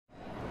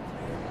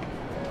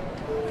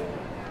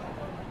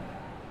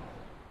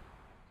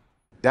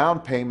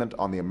Down payment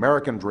on the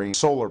American dream,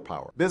 solar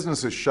power.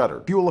 Businesses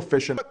shuttered, fuel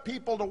efficient, put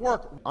people to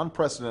work.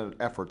 Unprecedented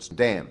efforts,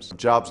 dams,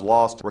 jobs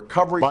lost,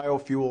 recovery,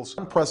 biofuels,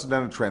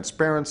 unprecedented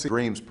transparency,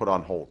 dreams put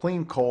on hold.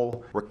 Clean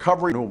coal,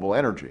 recovery, renewable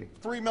energy.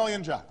 3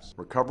 million jobs.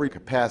 Recovery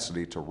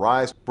capacity to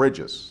rise,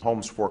 bridges,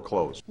 homes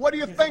foreclosed. What do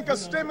you think a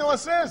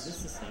stimulus is?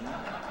 Is this the same?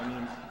 I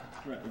mean,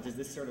 does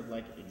this sort of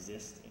like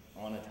exist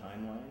on a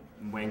timeline?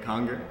 I'm Wayne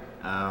Congar.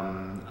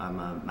 I'm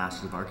a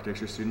Master's of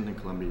Architecture student at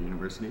Columbia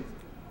University.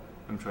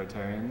 I'm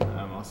Therrien.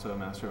 I'm also a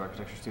Master of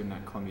Architecture student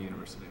at Columbia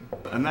University.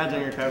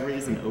 Imagining Recovery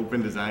is an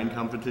open design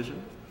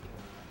competition.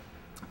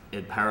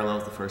 It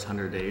parallels the first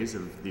 100 days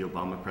of the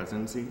Obama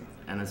presidency,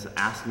 and it's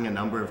asking a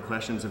number of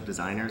questions of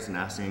designers and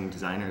asking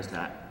designers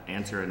to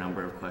answer a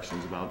number of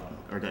questions about,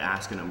 or to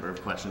ask a number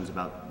of questions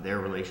about their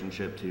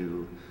relationship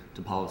to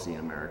policy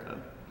in America.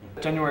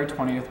 January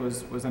 20th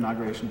was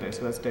inauguration day,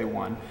 so that's day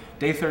 1.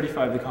 Day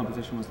 35, the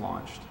competition was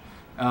launched.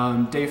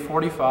 Day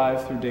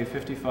 45 through day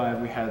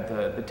 55, we had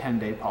the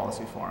 10-day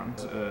policy forum,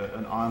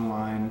 an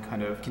online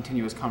kind of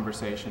continuous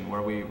conversation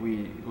where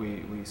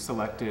we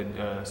selected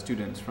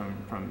students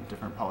from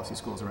different policy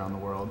schools around the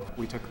world.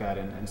 We took that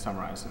and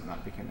summarized it, and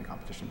that became the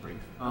competition brief.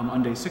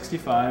 On day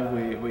 65,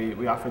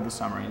 we offered the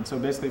summary, and so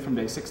basically from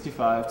day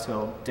 65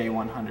 till day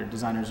 100,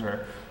 designers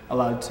are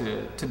allowed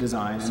to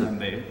design,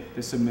 and then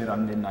they submit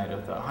on midnight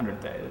of the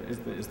 100th day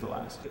is the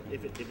last.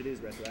 If it is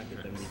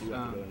retroactive, then we do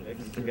have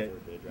to go into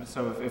the address.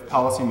 So if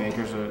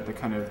policymakers are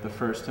the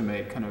first to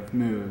make kind of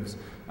moves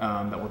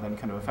that will then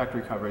kind of affect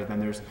recovery, then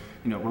there's,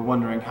 we're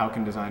wondering how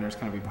can designers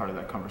kind of be part of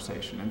that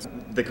conversation. And so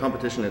the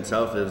competition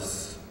itself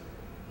is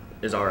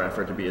our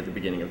effort to be at the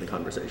beginning of the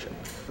conversation.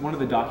 one of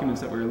the documents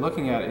that we were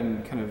looking at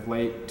in kind of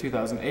late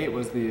 2008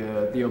 was the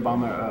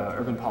Obama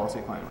urban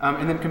policy plan,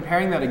 and then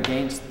comparing that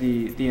against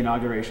the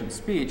inauguration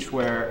speech,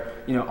 where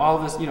all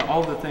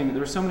the things, there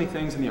were so many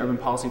things in the urban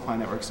policy plan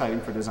that were exciting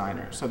for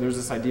designers. So there's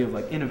this idea of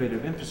like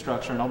innovative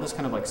infrastructure and all this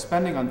kind of like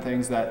spending on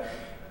things that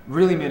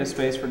really made a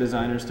space for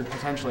designers to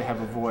potentially have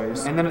a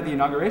voice. And then at the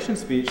inauguration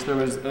speech, there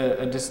was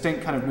a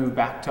distinct kind of move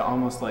back to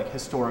almost like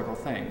historical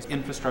things,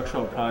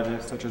 infrastructural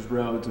projects such as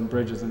roads and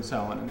bridges and so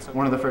on. And so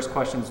one of the first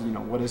questions,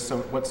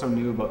 what's so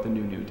new about the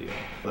New Deal?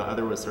 The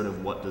other was sort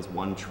of, what does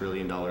 $1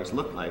 trillion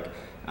look like?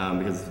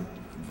 Because it's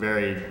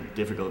very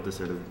difficult to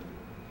sort of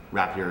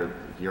wrap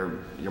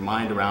your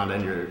mind around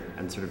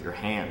and sort of your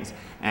hands.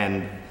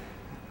 And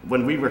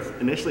when we were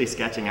initially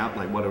sketching out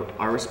like what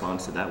our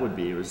response to that would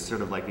be, it was sort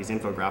of like these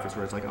infographics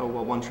where it's like, oh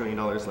well, $1 trillion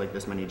is like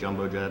this many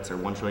jumbo jets, or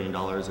 $1 trillion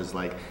is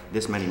like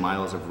this many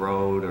miles of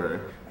road,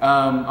 or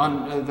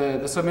on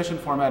the submission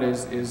format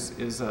is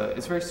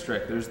it's very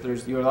strict.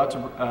 You're allowed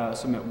to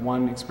submit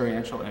one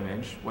experiential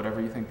image, whatever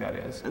you think that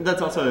is. And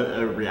that's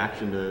also a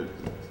reaction to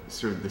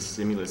sort of the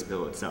stimulus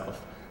bill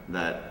itself,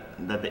 that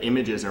the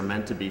images are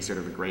meant to be sort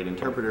of a great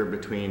interpreter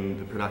between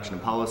the production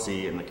of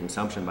policy and the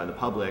consumption by the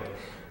public.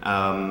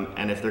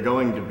 And if they're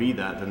going to be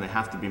that, then they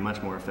have to be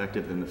much more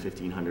effective than the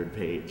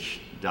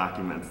 1,500-page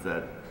documents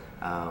that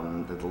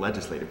the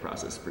legislative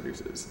process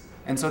produces.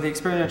 And so the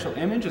experiential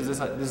image is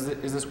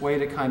this way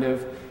to kind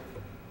of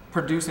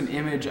produce an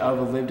image of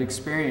a lived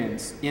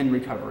experience in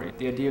recovery.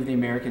 The idea of the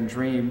American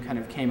dream kind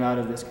of came out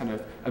of this kind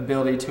of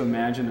ability to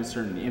imagine a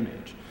certain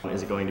image.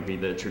 Is it going to be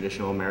the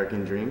traditional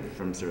American dream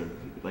from sort of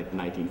like the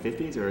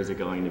 1950s, or is it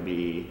going to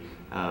be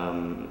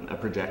a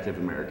projective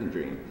American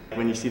dream?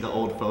 When you see the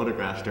old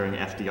photographs during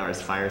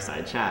FDR's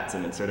fireside chats,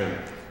 and it's sort of,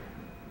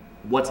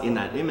 what's in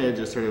that image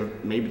is sort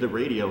of, maybe the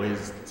radio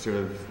is sort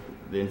of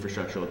the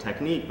infrastructural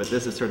technique, but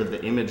this is sort of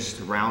the image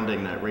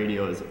surrounding that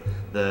radio is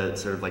the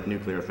sort of like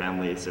nuclear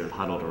family sort of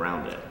huddled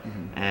around it.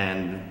 Mm-hmm.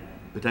 And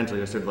potentially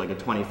there's sort of like a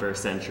 21st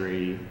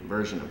century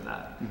version of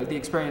that. But the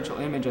experiential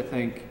image, I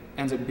think,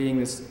 ends up being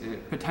this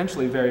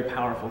potentially very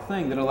powerful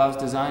thing that allows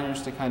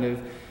designers to kind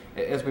of,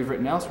 as we've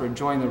written elsewhere,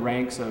 join the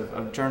ranks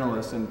of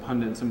journalists and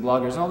pundits and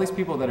bloggers and all these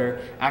people that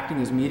are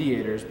acting as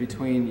mediators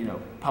between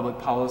public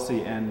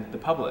policy and the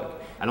public.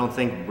 I don't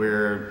think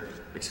we're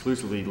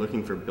exclusively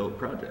looking for built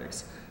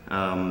projects.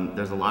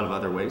 There's a lot of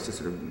other ways to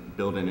sort of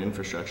build an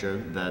infrastructure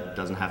that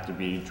doesn't have to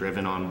be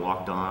driven on,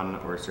 walked on,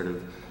 or sort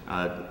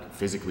of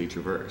physically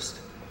traversed.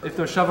 If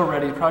those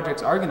shovel-ready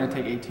projects are going to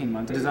take 18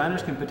 months,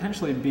 designers can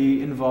potentially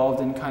be involved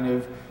in kind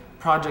of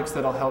projects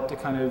that'll help to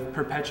kind of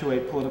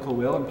perpetuate political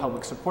will and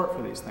public support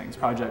for these things.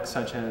 Projects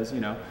such as,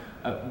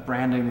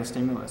 branding the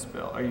stimulus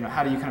bill, or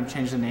how do you kind of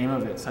change the name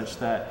of it such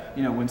that,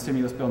 when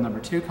stimulus bill number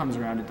 2 comes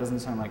around, it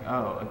doesn't sound like,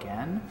 oh,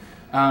 again?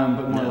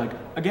 But more like,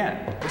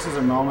 again, this is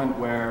a moment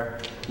where,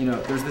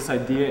 there's this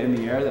idea in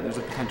the air that there's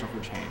a potential for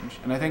change.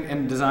 And I think,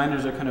 and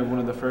designers are kind of one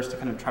of the first to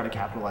kind of try to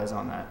capitalize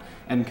on that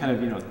and kind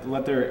of,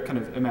 let their kind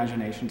of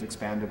imaginations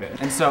expand a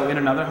bit. And so in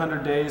another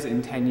 100 days,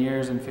 in 10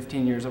 years, in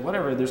 15 years, or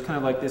whatever, there's kind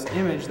of like this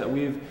image that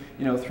we've,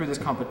 through this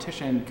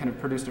competition, kind of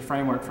produced a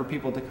framework for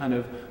people to kind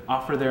of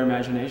offer their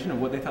imagination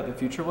of what they thought the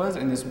future was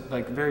in this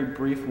like very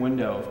brief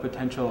window of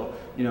potential,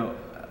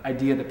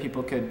 idea that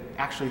people could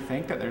actually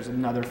think that there's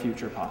another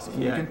future possible.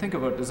 Yeah. You can think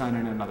about design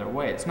in another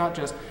way. It's not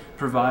just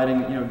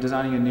providing,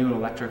 designing a new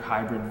electric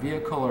hybrid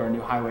vehicle or a new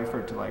highway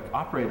for it to like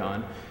operate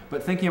on,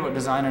 but thinking about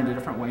design in a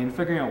different way and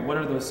figuring out what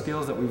are those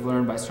skills that we've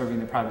learned by serving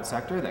the private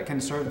sector that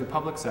can serve the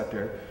public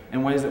sector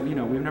in ways that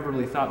we've never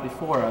really thought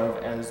before of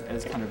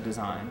as kind of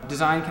design.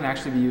 Design can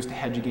actually be used to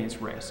hedge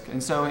against risk,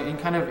 and so in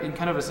kind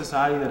of a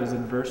society that is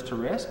adverse to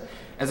risk,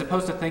 as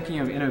opposed to thinking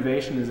of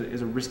innovation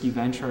as a risky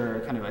venture or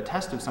kind of a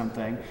test of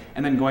something,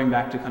 and then going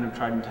back to kind of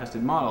tried and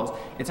tested models,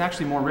 it's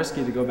actually more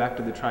risky to go back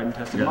to the tried and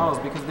tested models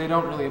because they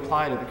don't really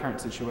apply to the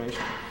current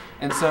situation.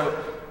 And so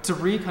to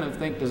kind of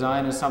think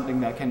design as something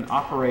that can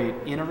operate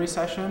in a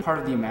recession, part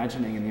of the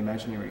imagining and the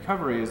imagining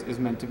recovery is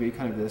meant to be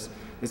kind of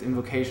this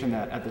invocation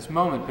that at this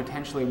moment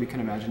potentially we can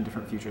imagine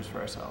different futures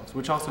for ourselves,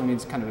 which also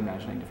means kind of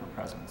imagining different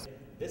presents.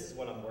 This is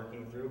what I'm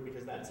working through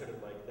because that's sort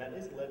of like, that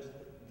is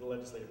the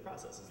legislative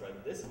process. It's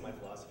like, this is my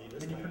philosophy.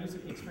 When you produce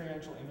an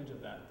experiential image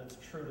of that, that's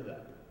true to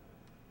that,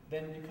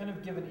 then you kind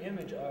of give an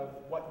image of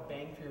what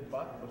bang for your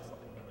buck looks like.